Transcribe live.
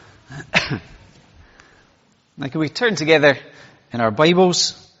Now can we turn together in our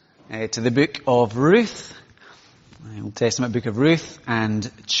Bibles to the book of Ruth, the Old Testament book of Ruth, and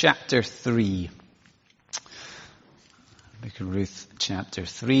chapter 3. Book of Ruth, chapter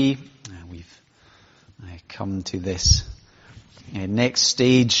 3. We've come to this next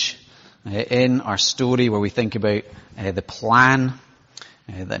stage in our story where we think about the plan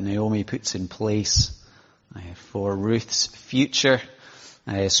that Naomi puts in place for Ruth's future.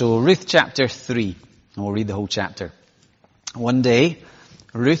 So Ruth chapter 3, and we'll read the whole chapter. One day,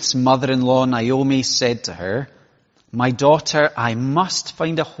 Ruth's mother-in-law Naomi said to her, "My daughter, I must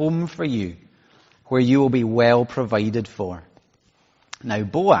find a home for you where you will be well provided for. Now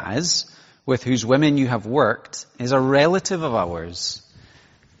Boaz, with whose women you have worked, is a relative of ours.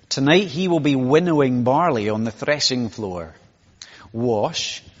 Tonight he will be winnowing barley on the threshing floor.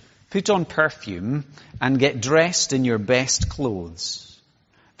 Wash, put on perfume, and get dressed in your best clothes.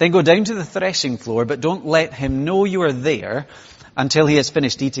 Then go down to the threshing floor, but don't let him know you are there until he has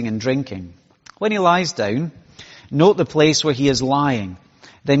finished eating and drinking. When he lies down, note the place where he is lying.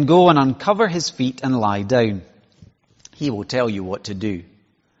 Then go and uncover his feet and lie down. He will tell you what to do."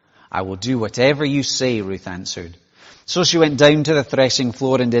 "I will do whatever you say," Ruth answered. So she went down to the threshing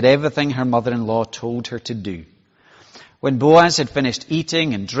floor and did everything her mother-in-law told her to do. When Boaz had finished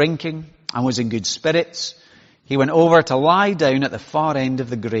eating and drinking and was in good spirits, he went over to lie down at the far end of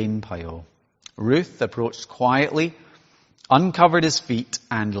the grain pile. Ruth approached quietly, uncovered his feet,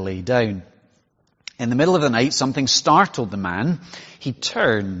 and lay down. In the middle of the night, something startled the man. He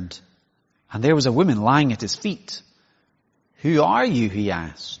turned, and there was a woman lying at his feet. "Who are you?" he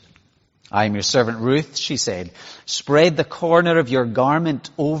asked. "I am your servant Ruth," she said. "Spread the corner of your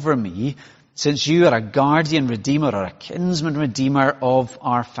garment over me, since you are a guardian redeemer or a kinsman redeemer of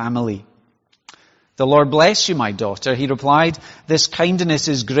our family." "The Lord bless you, my daughter," he replied. "This kindness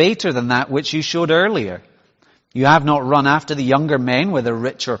is greater than that which you showed earlier. You have not run after the younger men, whether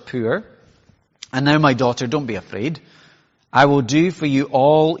rich or poor. And now, my daughter, don't be afraid. I will do for you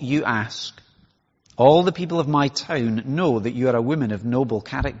all you ask. All the people of my town know that you are a woman of noble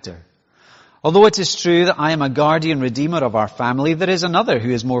character. Although it is true that I am a guardian redeemer of our family, there is another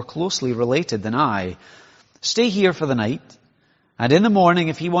who is more closely related than I. Stay here for the night, and in the morning,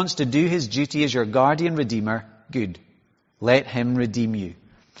 if he wants to do his duty as your guardian redeemer, good. Let him redeem you.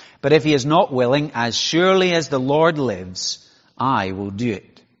 But if he is not willing, as surely as the Lord lives, I will do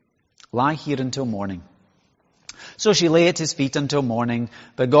it. Lie here until morning." So she lay at his feet until morning,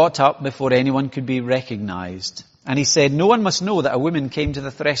 but got up before anyone could be recognized. And he said, "No one must know that a woman came to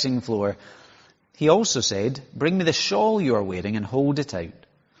the threshing floor." He also said, "Bring me the shawl you are wearing and hold it out."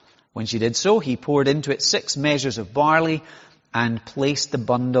 When she did so, he poured into it 6 measures of barley and placed the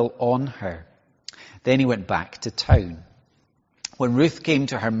bundle on her. Then he went back to town. When Ruth came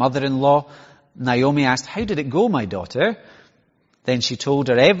to her mother-in-law, Naomi asked, "How did it go, my daughter?" Then she told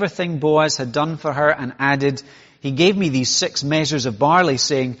her everything Boaz had done for her and added, "He gave me these 6 measures of barley,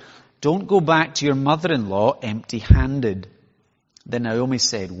 saying, 'Don't go back to your mother-in-law empty-handed.'" Then Naomi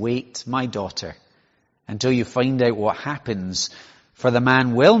said, "Wait, my daughter, until you find out what happens, for the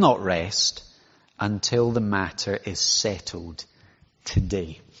man will not rest until the matter is settled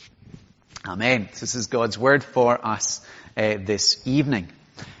today." Amen. This is God's word for us this evening.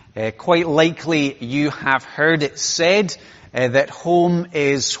 Quite likely you have heard it said that home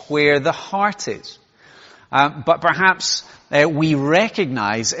is where the heart is. But perhaps we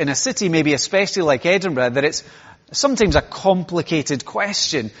recognize in a city, maybe especially like Edinburgh, that it's sometimes a complicated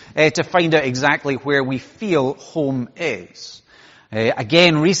question to find out exactly where we feel home is.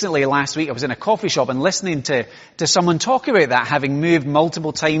 Again, recently, last week, I was in a coffee shop and listening to someone talk about that, having moved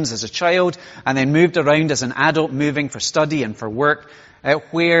multiple times as a child and then moved around as an adult, moving for study and for work.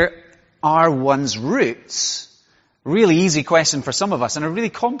 Where are one's roots? Really easy question for some of us and a really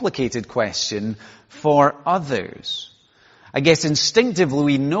complicated question for others. I guess instinctively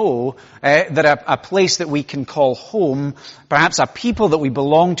we know that a place that we can call home, perhaps a people that we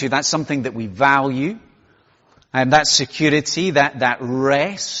belong to, that's something that we value. And that security, that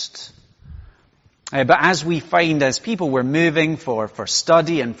rest. But as we find as people, we're moving for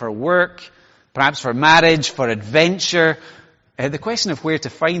study and for work, perhaps for marriage, for adventure. The question of where to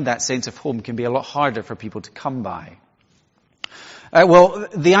find that sense of home can be a lot harder for people to come by. Well,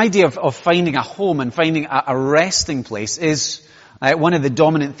 the idea of finding a home and finding a resting place is one of the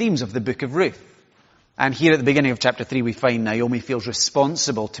dominant themes of the book of Ruth. And here at the beginning of chapter 3, we find Naomi feels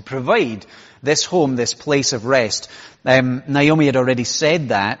responsible to provide this home, this place of rest. Naomi had already said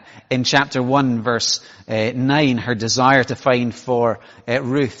that in chapter 1, verse 9, her desire to find for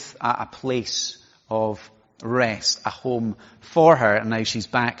Ruth a place of rest, a home for her, and now she's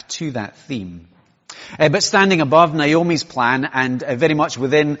back to that theme. But standing above Naomi's plan and very much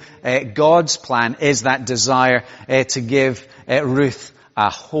within God's plan is that desire to give Ruth a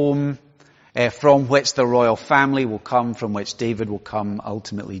home from which the royal family will come, from which David will come,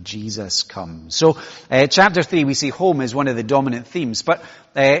 ultimately Jesus comes. So chapter 3 we see home is one of the dominant themes, but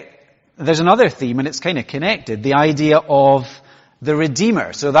there's another theme and it's kind of connected, the idea of the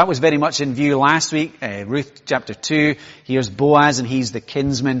Redeemer. So that was very much in view last week. Ruth chapter 2, here's Boaz and he's the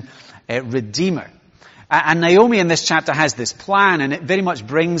kinsman Redeemer. And Naomi in this chapter has this plan, and it very much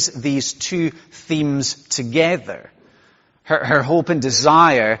brings these two themes together. Her hope and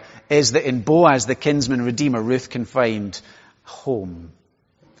desire is that in Boaz, the kinsman Redeemer, Ruth can find home.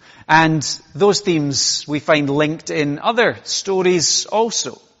 And those themes we find linked in other stories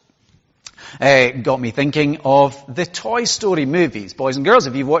also. Got me thinking of the Toy Story movies. Boys and girls,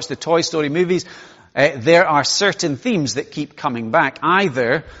 if you've watched the Toy Story movies, there are certain themes that keep coming back.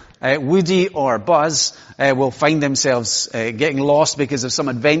 Either Woody or Buzz will find themselves getting lost because of some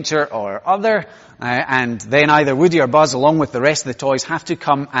adventure or other, and then either Woody or Buzz, along with the rest of the toys, have to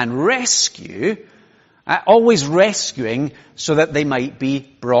come and rescue, always rescuing so that they might be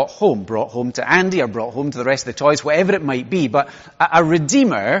brought home to Andy or brought home to the rest of the toys, whatever it might be, but a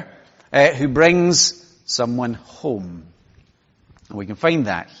Redeemer who brings someone home. And we can find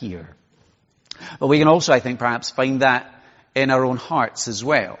that here. But we can also, I think, perhaps find that in our own hearts as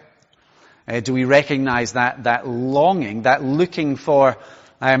well. Do we recognize that longing, that looking for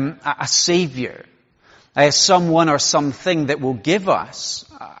a Savior, someone or something that will give us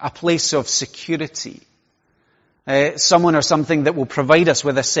a place of security, someone or something that will provide us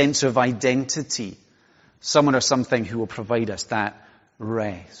with a sense of identity, someone or something who will provide us that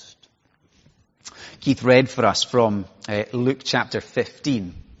rest? Keith read for us from Luke chapter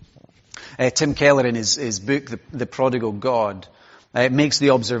 15. Tim Keller in his book, The Prodigal God, makes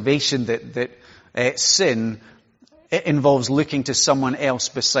the observation that sin involves looking to someone else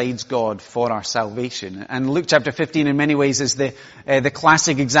besides God for our salvation. And Luke chapter 15 in many ways is the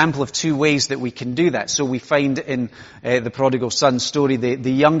classic example of two ways that we can do that. So we find in the prodigal son story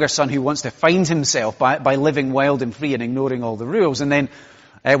the younger son who wants to find himself by living wild and free and ignoring all the rules. And then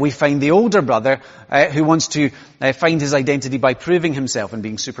we find the older brother who wants to find his identity by proving himself and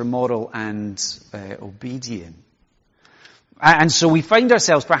being super moral and obedient. And so we find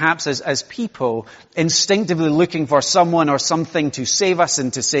ourselves perhaps as people instinctively looking for someone or something to save us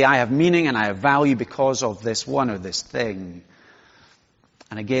and to say, I have meaning and I have value because of this one or this thing.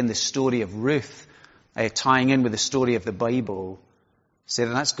 And again, the story of Ruth tying in with the story of the Bible, say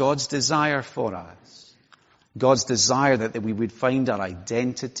that that's God's desire for us. God's desire that we would find our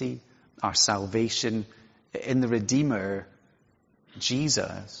identity, our salvation in the Redeemer,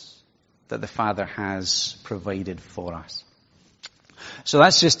 Jesus, that the Father has provided for us. So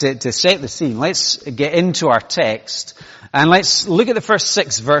that's just to set the scene. Let's get into our text and let's look at the first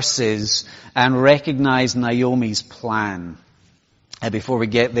 6 verses and recognize Naomi's plan. Before we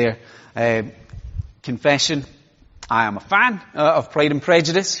get there, confession. I am a fan of Pride and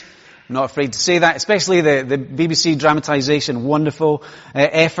Prejudice. I'm not afraid to say that, especially the BBC dramatisation, wonderful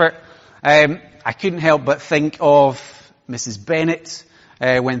effort. I couldn't help but think of Mrs. Bennet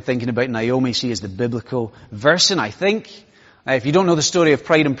when thinking about Naomi. She is the biblical version, I think. If you don't know the story of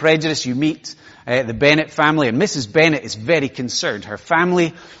Pride and Prejudice, you meet the Bennet family, and Mrs. Bennet is very concerned. Her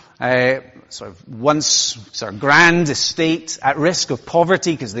family, once grand estate, at risk of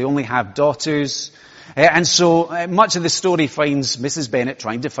poverty because they only have daughters. And so much of the story finds Mrs. Bennet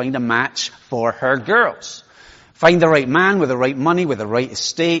trying to find a match for her girls. Find the right man with the right money, with the right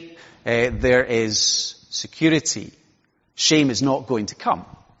estate. There is security. Shame is not going to come.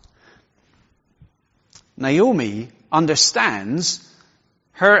 Naomi understands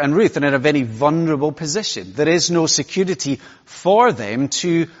her and Ruth are in a very vulnerable position. There is no security for them,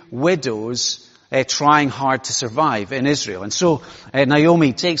 two widows trying hard to survive in Israel. And so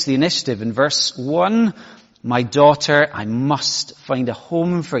Naomi takes the initiative in verse 1. My daughter, I must find a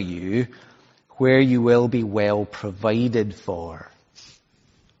home for you where you will be well provided for.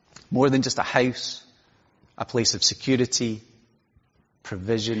 More than just a house, a place of security,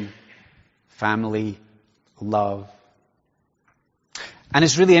 provision, family, love. And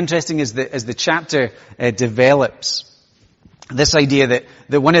it's really interesting as the chapter develops, this idea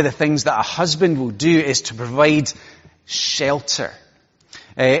that one of the things that a husband will do is to provide shelter.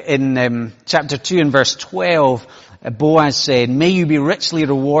 In chapter 2 and verse 12, Boaz said, may you be richly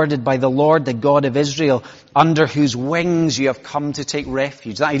rewarded by the Lord, the God of Israel, under whose wings you have come to take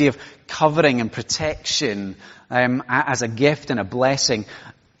refuge. That idea of covering and protection as a gift and a blessing.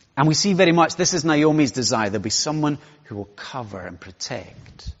 And we see very much this is Naomi's desire. There'll be someone who will cover and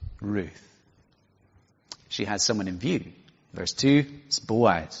protect Ruth. She has someone in view. Verse 2, it's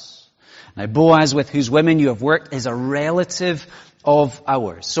Boaz. Now Boaz, with whose women you have worked, is a relative of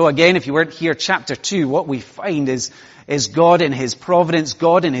ours. So again, if you weren't here, chapter 2, what we find is God in His providence,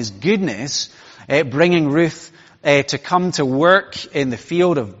 God in His goodness, bringing Ruth to come to work in the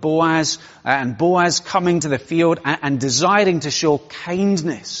field of Boaz, and Boaz coming to the field and desiring to show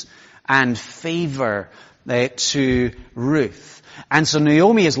kindness and favor to Ruth. And so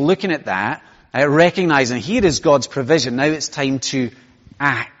Naomi is looking at that, recognizing here is God's provision. Now it's time to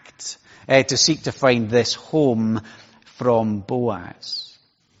act, to seek to find this home from Boaz.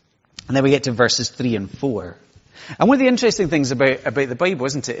 And then we get to verses 3 and 4. And one of the interesting things about the Bible,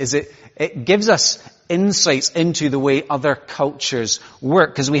 isn't it, is it gives us insights into the way other cultures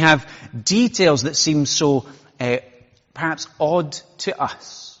work, because we have details that seem so perhaps odd to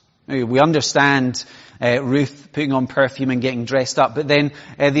us. We understand Ruth putting on perfume and getting dressed up, but then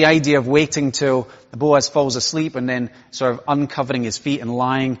the idea of waiting till Boaz falls asleep and then sort of uncovering his feet and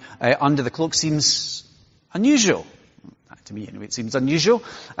lying under the cloak seems unusual. To me, anyway, it seems unusual.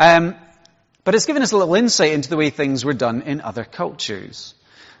 But it's given us a little insight into the way things were done in other cultures.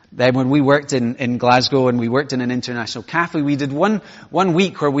 Then when we worked in Glasgow and we worked in an international cafe, we did one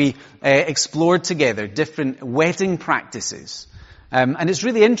week where we explored together different wedding practices. And it's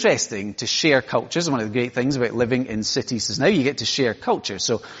really interesting to share cultures. One of the great things about living in cities is now you get to share culture.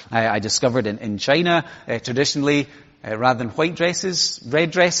 So I discovered in China, traditionally, rather than white dresses,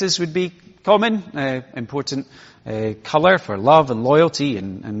 red dresses would be common, important colour for love and loyalty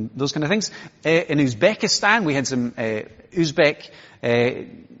and those kind of things. In Uzbekistan, we had some Uzbek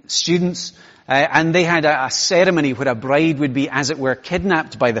students, and they had a ceremony where a bride would be, as it were,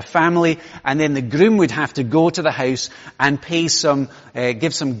 kidnapped by the family, and then the groom would have to go to the house and pay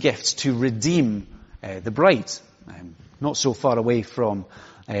give some gifts to redeem the bride. Not so far away from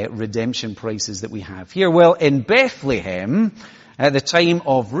redemption prices that we have here. Well, in Bethlehem, at the time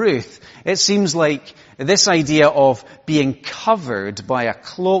of Ruth, it seems like this idea of being covered by a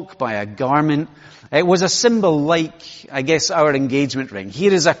cloak, by a garment, it was a symbol like, I guess, our engagement ring.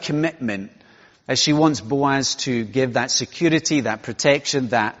 Here is a commitment as she wants Boaz to give that security, that protection,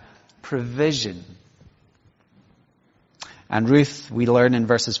 that provision. And Ruth, we learn in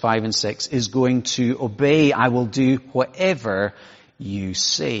verses 5 and 6, is going to obey. I will do whatever you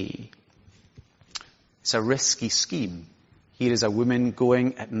say. It's a risky scheme. Here is a woman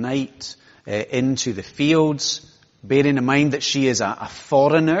going at night into the fields, bearing in mind that she is a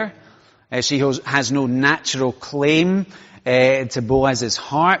foreigner. She has no natural claim to Boaz's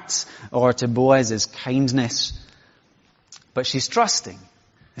heart or to Boaz's kindness. But she's trusting.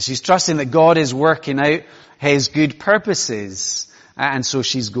 She's trusting that God is working out His good purposes. And so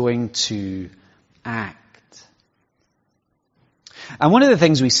she's going to act. And one of the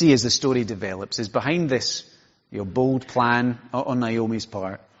things we see as the story develops is behind this bold plan on Naomi's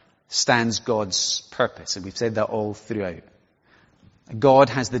part stands God's purpose. And we've said that all throughout. God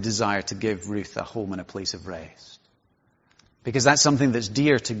has the desire to give Ruth a home and a place of rest. Because that's something that's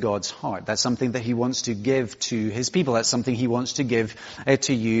dear to God's heart. That's something that He wants to give to His people. That's something He wants to give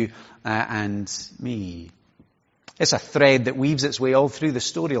to you and me. It's a thread that weaves its way all through the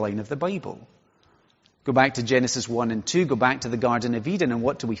storyline of the Bible. Go back to Genesis 1 and 2. Go back to the Garden of Eden. And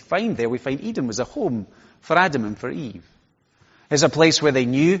what do we find there? We find Eden was a home for Adam and for Eve. It's a place where they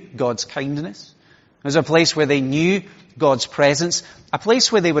knew God's kindness. It was a place where they knew God's presence. A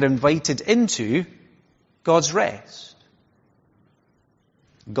place where they were invited into God's rest.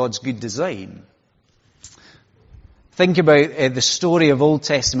 God's good design. Think about the story of Old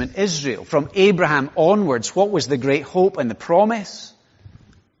Testament Israel. From Abraham onwards, what was the great hope and the promise?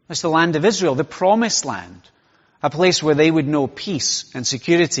 It's the land of Israel, the promised land. A place where they would know peace and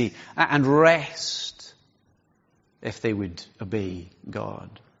security and rest if they would obey God.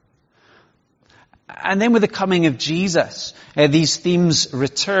 And then with the coming of Jesus, these themes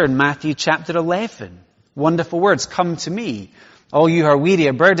return. Matthew chapter 11. Wonderful words, come to me, all you who are weary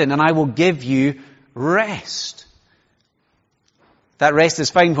or burdened, and I will give you rest. That rest is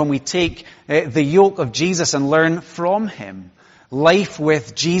found when we take the yoke of Jesus and learn from Him. Life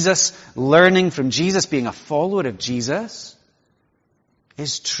with Jesus, learning from Jesus, being a follower of Jesus,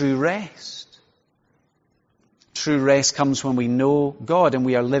 is true rest. True rest comes when we know God and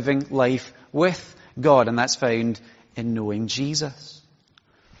we are living life with God, and that's found in knowing Jesus.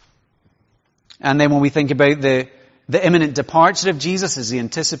 And then when we think about the imminent departure of Jesus as He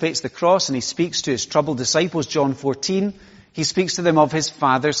anticipates the cross and He speaks to His troubled disciples, John 14, He speaks to them of his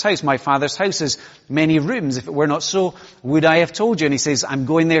Father's house. My Father's house has many rooms. If it were not so, would I have told you? And he says, I'm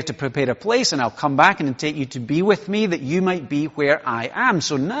going there to prepare a place, and I'll come back and take you to be with me, that you might be where I am.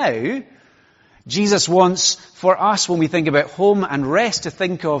 So now, Jesus wants for us, when we think about home and rest, to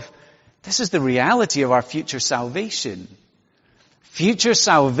think of, this is the reality of our future salvation. Future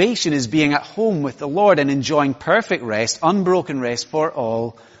salvation is being at home with the Lord and enjoying perfect rest, unbroken rest for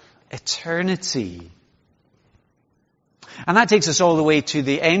all eternity. And that takes us all the way to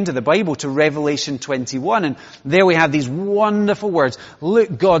the end of the Bible, to Revelation 21. And there we have these wonderful words.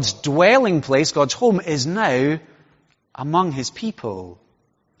 Look, God's dwelling place, God's home, is now among his people.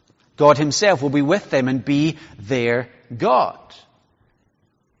 God himself will be with them and be their God.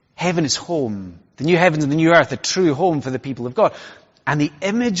 Heaven is home. The new heavens and the new earth, a true home for the people of God. And the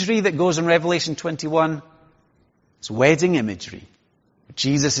imagery that goes in Revelation 21 is wedding imagery.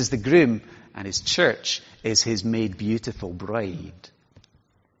 Jesus is the groom, and his church is his made beautiful bride.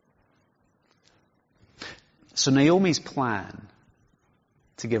 So Naomi's plan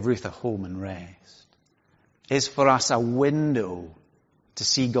to give Ruth a home and rest is for us a window to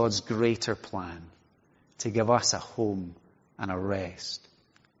see God's greater plan, to give us a home and a rest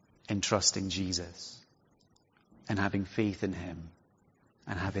in trusting Jesus and having faith in him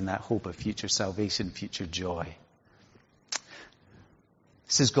and having that hope of future salvation, future joy.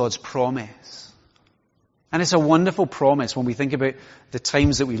 This is God's promise. And it's a wonderful promise when we think about the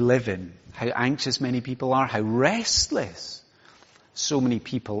times that we live in, how anxious many people are, how restless so many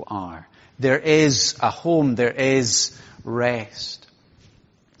people are. There is a home, there is rest.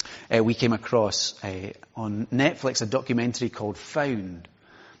 We came across on Netflix a documentary called Found,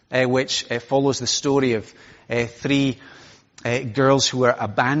 which follows the story of three girls who were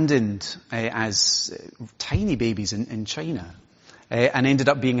abandoned as tiny babies in China. And ended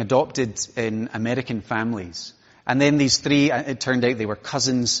up being adopted in American families. And then these three, it turned out they were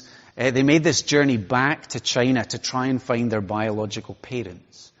cousins. They made this journey back to China to try and find their biological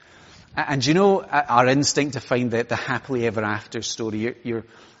parents. And you know, our instinct to find the happily ever after story, you're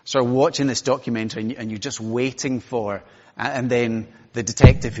sort of watching this documentary and you're just waiting for, and then the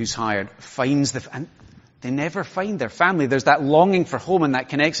detective who's hired finds and they never find their family. There's that longing for home and that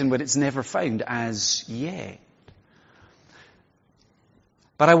connection, but it's never found as yet.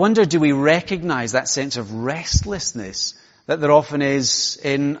 But I wonder, do we recognize that sense of restlessness that there often is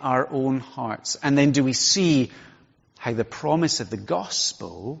in our own hearts? And then do we see how the promise of the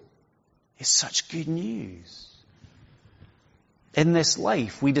gospel is such good news? In this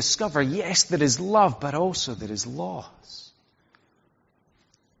life, we discover, yes, there is love, but also there is loss.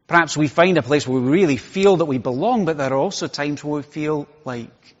 Perhaps we find a place where we really feel that we belong, but there are also times where we feel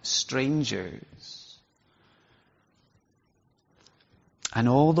like strangers. And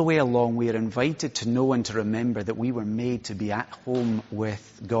all the way along, we are invited to know and to remember that we were made to be at home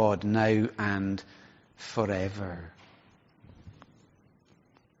with God now and forever.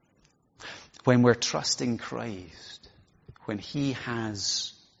 When we're trusting Christ, when he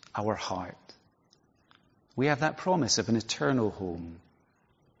has our heart, we have that promise of an eternal home,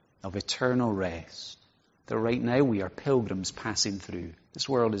 of eternal rest, that right now we are pilgrims passing through. This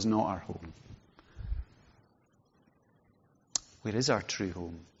world is not our home. Where is our true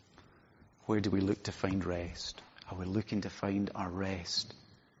home? Where do we look to find rest? Are we looking to find our rest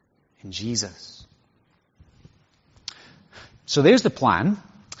in Jesus? So there's the plan.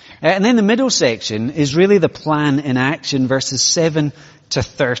 And then the middle section is really the plan in action, verses 7 to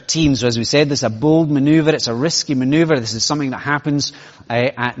 13. So as we said, this is a bold maneuver. It's a risky maneuver. This is something that happens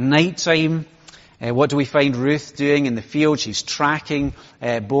at night time. What do we find Ruth doing in the field? She's tracking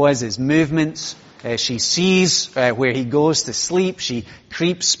Boaz's movements. She sees where he goes to sleep. She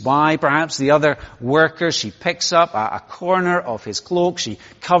creeps by perhaps the other workers. She picks up a corner of his cloak. She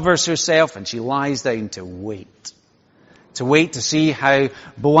covers herself and she lies down to wait. To wait to see how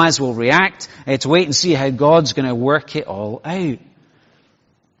Boaz will react. To wait and see how God's going to work it all out. And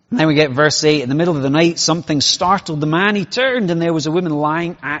then we get verse 8. In the middle of the night, something startled the man. He turned and there was a woman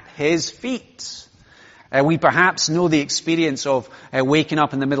lying at his feet. We perhaps know the experience of waking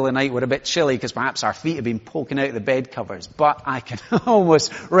up in the middle of the night. We're a bit chilly because perhaps our feet have been poking out of the bed covers. But I can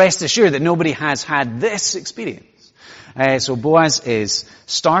almost rest assured that nobody has had this experience. So Boaz is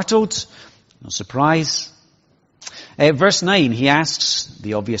startled. No surprise. Verse 9, he asks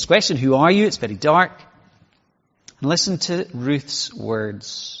the obvious question, who are you? It's very dark. And listen to Ruth's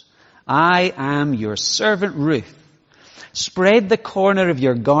words. I am your servant Ruth. Spread the corner of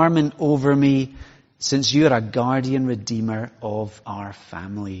your garment over me, since you are a guardian redeemer of our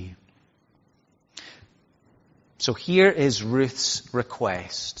family. So here is Ruth's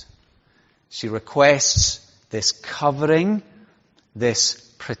request. She requests this covering, this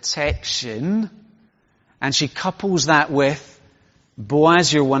protection, and she couples that with,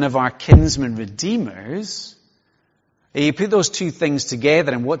 Boaz, you're one of our kinsman redeemers. You put those two things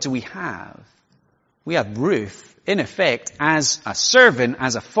together, and what do we have? We have Ruth, in effect, as a servant,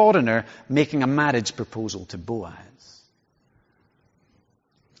 as a foreigner, making a marriage proposal to Boaz.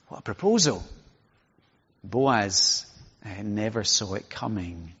 What a proposal. Boaz never saw it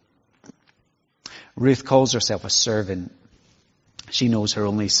coming. Ruth calls herself a servant. She knows her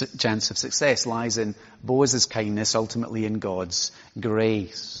only chance of success lies in Boaz's kindness, ultimately in God's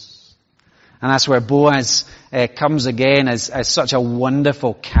grace. And that's where Boaz comes again as such a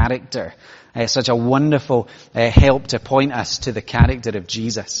wonderful character, such a wonderful help to point us to the character of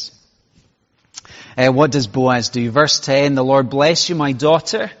Jesus. What does Boaz do? Verse 10, the Lord bless you, my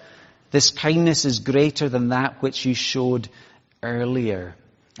daughter. This kindness is greater than that which you showed earlier.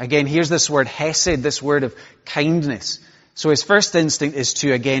 Again, here's this word hesed, this word of kindness. So his first instinct is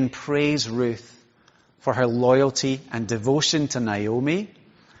to again praise Ruth for her loyalty and devotion to Naomi,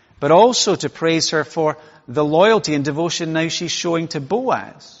 but also to praise her for the loyalty and devotion now she's showing to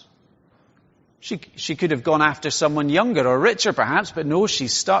Boaz. She could have gone after someone younger or richer perhaps, but no,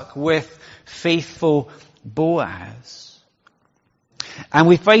 she's stuck with faithful Boaz. And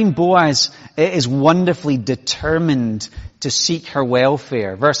we find Boaz is wonderfully determined to seek her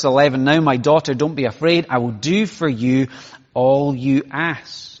welfare. Verse 11, now my daughter, don't be afraid. I will do for you all you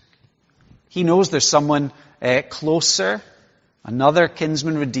ask. He knows there's someone closer, another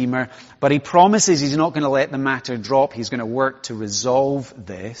kinsman redeemer, but he promises he's not going to let the matter drop. He's going to work to resolve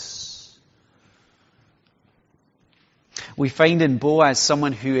this. We find in Boaz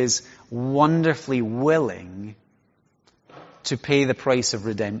someone who is wonderfully willing to pay the price of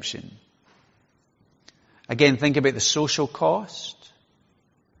redemption. Again, think about the social cost.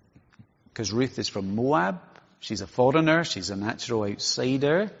 Because Ruth is from Moab. She's a foreigner. She's a natural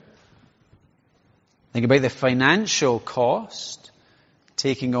outsider. Think about the financial cost.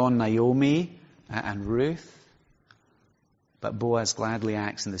 Taking on Naomi and Ruth. But Boaz gladly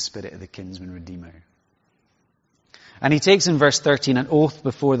acts in the spirit of the kinsman redeemer. And he takes in verse 13 an oath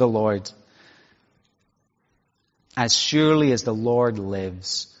before the Lord. As surely as the Lord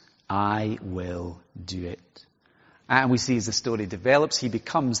lives, I will do it. And we see as the story develops, he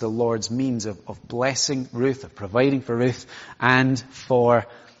becomes the Lord's means of blessing Ruth, of providing for Ruth and for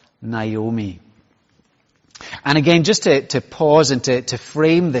Naomi. And again, just to pause and to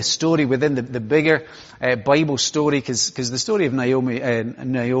frame this story within the bigger Bible story, because the story of Naomi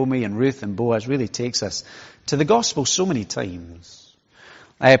and Ruth and Boaz really takes us to the gospel so many times.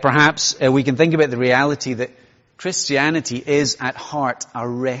 Perhaps we can think about the reality that Christianity is at heart a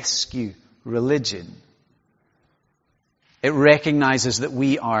rescue religion. It recognizes that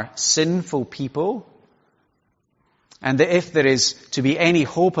we are sinful people, and that if there is to be any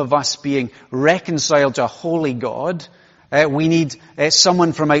hope of us being reconciled to a holy God, we need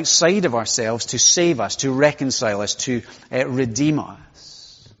someone from outside of ourselves to save us, to reconcile us, to redeem us.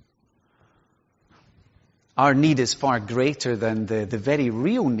 Our need is far greater than the very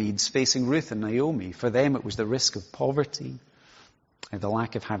real needs facing Ruth and Naomi. For them it was the risk of poverty, the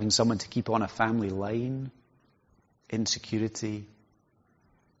lack of having someone to keep on a family line, insecurity.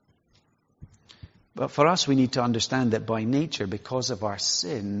 But for us we need to understand that by nature, because of our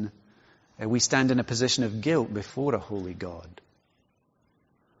sin, we stand in a position of guilt before a holy God.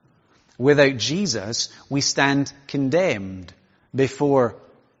 Without Jesus, we stand condemned before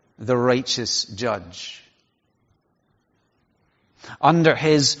the righteous judge. Under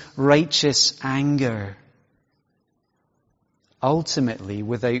his righteous anger. Ultimately,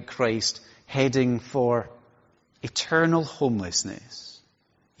 without Christ, heading for eternal homelessness,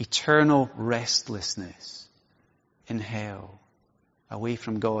 eternal restlessness in hell, away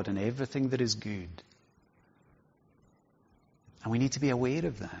from God and everything that is good. And we need to be aware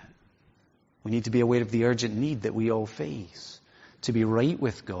of that. We need to be aware of the urgent need that we all face to be right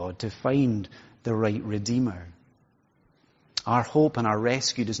with God, to find the right Redeemer. Our hope and our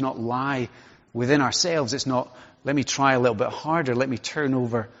rescue does not lie within ourselves. It's not, let me try a little bit harder, let me turn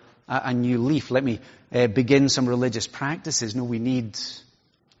over a new leaf, let me begin some religious practices. No, we need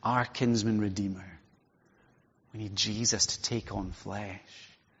our kinsman redeemer. We need Jesus to take on flesh,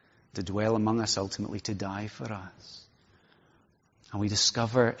 to dwell among us, ultimately to die for us. And we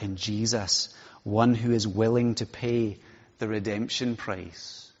discover in Jesus one who is willing to pay the redemption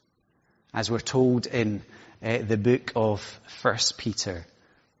price. As we're told in the book of 1 Peter,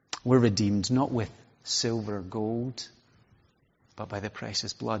 we're redeemed not with silver or gold, but by the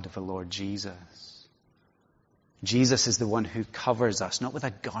precious blood of the Lord Jesus. Jesus is the one who covers us, not with a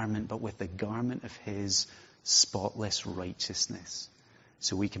garment, but with the garment of his spotless righteousness,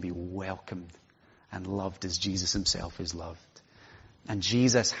 so we can be welcomed and loved as Jesus himself is loved. And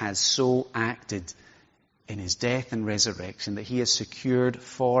Jesus has so acted in his death and resurrection that he has secured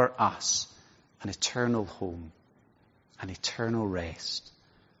for us an eternal home, an eternal rest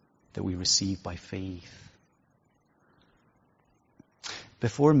that we receive by faith.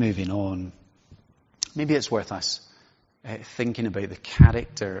 Before moving on, maybe it's worth us thinking about the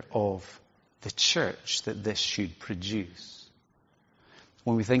character of the church that this should produce.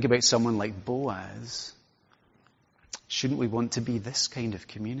 When we think about someone like Boaz, shouldn't we want to be this kind of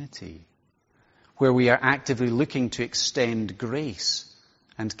community, where we are actively looking to extend grace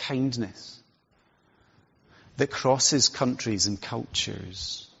and kindness that crosses countries and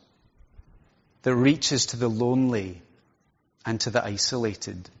cultures, that reaches to the lonely and to the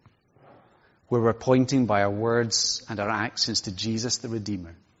isolated, where we're pointing by our words and our actions to Jesus the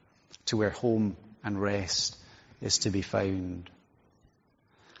Redeemer, to where home and rest is to be found.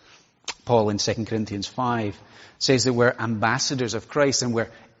 Paul in 2 Corinthians 5 says that we're ambassadors of Christ and we're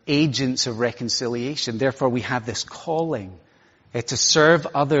agents of reconciliation. Therefore we have this calling to serve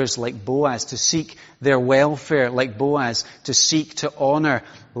others like Boaz, to seek their welfare like Boaz, to seek to honor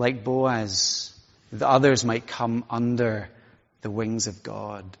like Boaz, that others might come under the wings of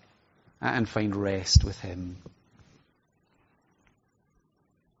God and find rest with him.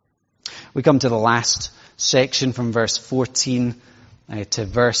 We come to the last section from verse 14 to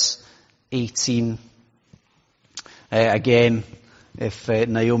verse 18. Again, if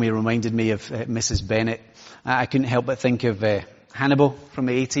Naomi reminded me of Mrs. Bennett, I couldn't help but think of Hannibal from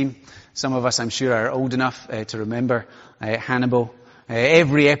the A-Team. Some of us, I'm sure, are old enough to remember Hannibal.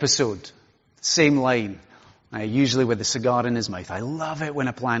 Every episode, same line, usually with a cigar in his mouth. I love it when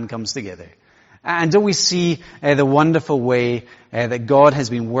a plan comes together. And don't we see the wonderful way that God has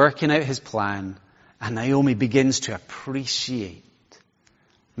been working out his plan, and Naomi begins to appreciate.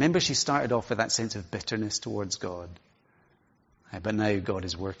 Remember, she started off with that sense of bitterness towards God. But now God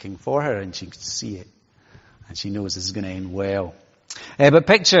is working for her and she can see it. And she knows this is going to end well. But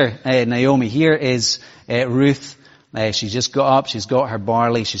picture Naomi. Here is Ruth. She's just got up. She's got her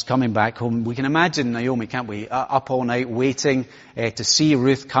barley. She's coming back home. We can imagine Naomi, can't we? Up all night waiting to see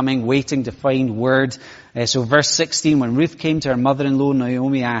Ruth coming, waiting to find word. So verse 16, when Ruth came to her mother-in-law,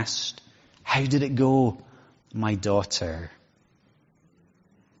 Naomi asked, "How did it go, my daughter?"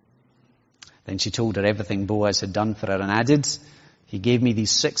 Then she told her everything Boaz had done for her and added, "He gave me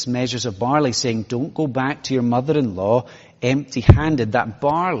these 6 measures of barley, saying, 'Don't go back to your mother-in-law empty-handed.'" That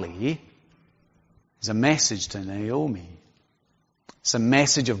barley is a message to Naomi. It's a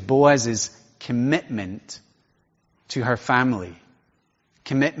message of Boaz's commitment to her family,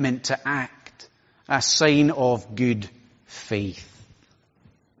 commitment to act, a sign of good faith.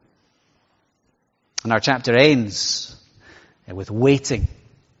 And our chapter ends with waiting.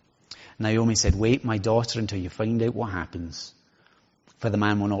 Naomi said, "Wait, my daughter, until you find out what happens. For the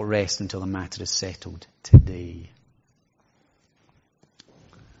man will not rest until the matter is settled today."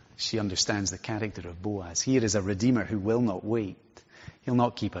 She understands the character of Boaz. Here is a redeemer who will not wait. He'll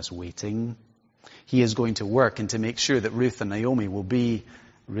not keep us waiting. He is going to work and to make sure that Ruth and Naomi will be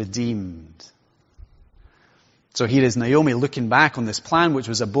redeemed. So here is Naomi looking back on this plan, which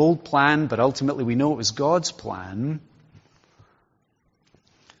was a bold plan, but ultimately we know it was God's plan.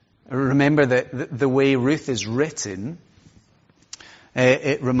 Remember that the way Ruth is written,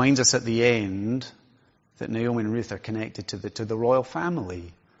 it reminds us at the end that Naomi and Ruth are connected to the royal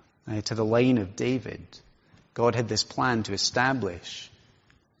family, to the line of David. God had this plan to establish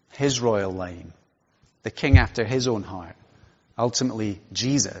his royal line, the king after his own heart, ultimately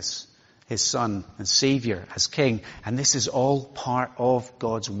Jesus, his son and savior as king. And this is all part of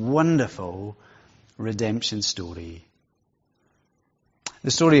God's wonderful redemption story. The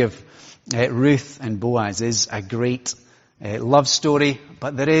story of Ruth and Boaz is a great love story,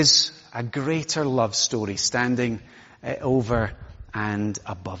 but there is a greater love story standing over and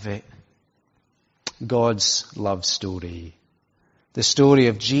above it. God's love story. The story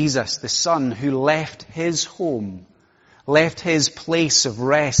of Jesus, the Son who left his home, left his place of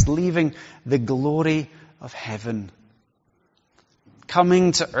rest, leaving the glory of heaven,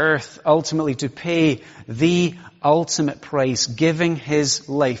 coming to earth ultimately to pay the ultimate price, giving his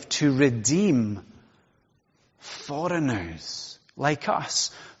life to redeem foreigners like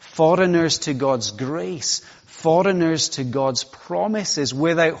us, foreigners to God's grace, foreigners to God's promises,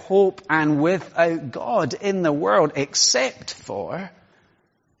 without hope and without God in the world, except for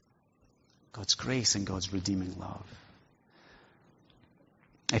God's grace and God's redeeming love.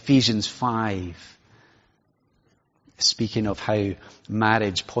 Ephesians 5, speaking of how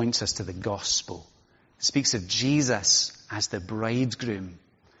marriage points us to the gospel, It speaks of Jesus as the bridegroom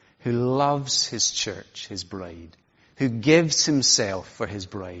who loves his church, his bride, who gives himself for his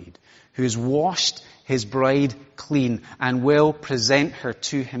bride, who has washed his bride clean and will present her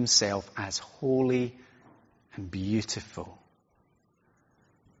to himself as holy and beautiful.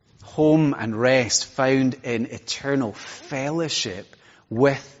 Home and rest found in eternal fellowship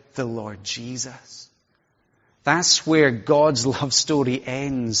with the Lord Jesus. That's where God's love story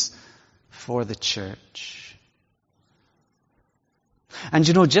ends for the church. And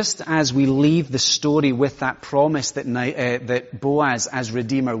you know, just as we leave the story with that promise that Boaz as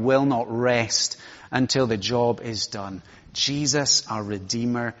Redeemer will not rest until the job is done, Jesus, our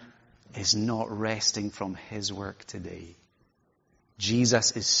Redeemer, is not resting from his work today.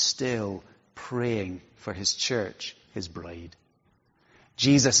 Jesus is still praying for his church, his bride.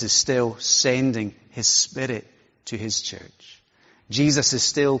 Jesus is still sending his Spirit to his church. Jesus is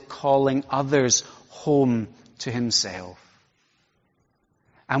still calling others home to himself.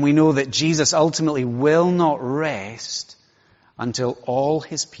 And we know that Jesus ultimately will not rest until all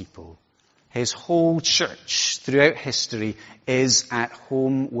his people, his whole church throughout history, is at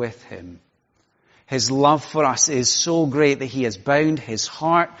home with him. His love for us is so great that he has bound his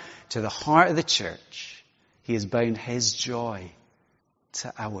heart to the heart of the church. He has bound his joy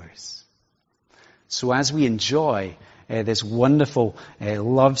to ours. So as we enjoy this wonderful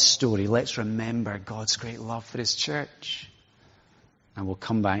love story, let's remember God's great love for his church. And we'll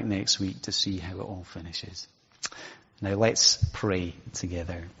come back next week to see how it all finishes. Now let's pray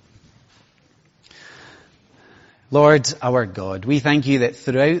together. Lord, our God, we thank you that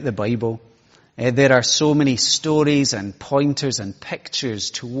throughout the Bible, there are so many stories and pointers and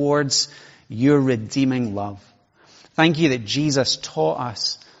pictures towards your redeeming love. Thank you that Jesus taught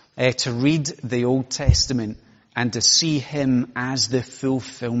us to read the Old Testament and to see him as the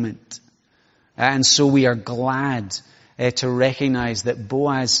fulfillment. And so we are glad to recognize that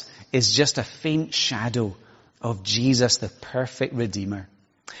Boaz is just a faint shadow of Jesus, the perfect Redeemer.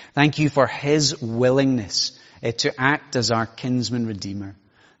 Thank you for his willingness to act as our kinsman Redeemer.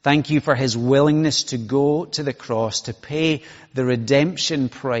 Thank you for his willingness to go to the cross, to pay the redemption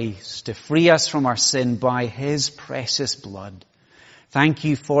price, to free us from our sin by his precious blood. Thank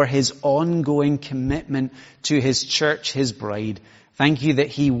you for his ongoing commitment to his church, his bride. Thank you that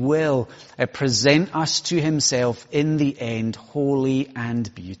he will present us to himself in the end, holy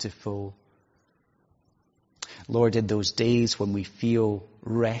and beautiful. Lord, in those days when we feel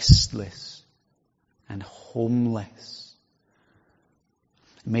restless and homeless,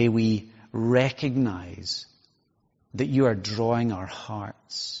 may we recognize that you are drawing our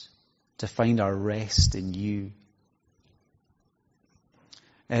hearts to find our rest in you.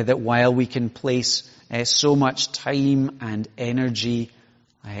 That while we can place so much time and energy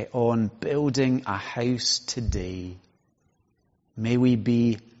on building a house today, may we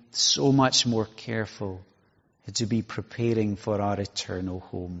be so much more careful to be preparing for our eternal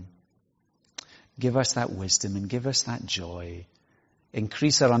home. Give us that wisdom and give us that joy.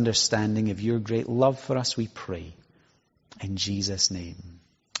 Increase our understanding of your great love for us, we pray. In Jesus' name,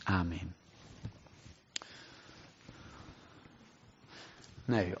 amen.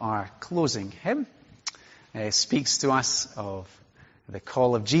 Now, our closing hymn speaks to us of the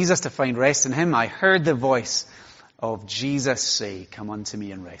call of Jesus to find rest in him. I heard the voice of Jesus say, "Come unto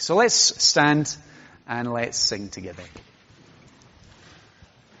me and rest." So let's stand and let's sing together.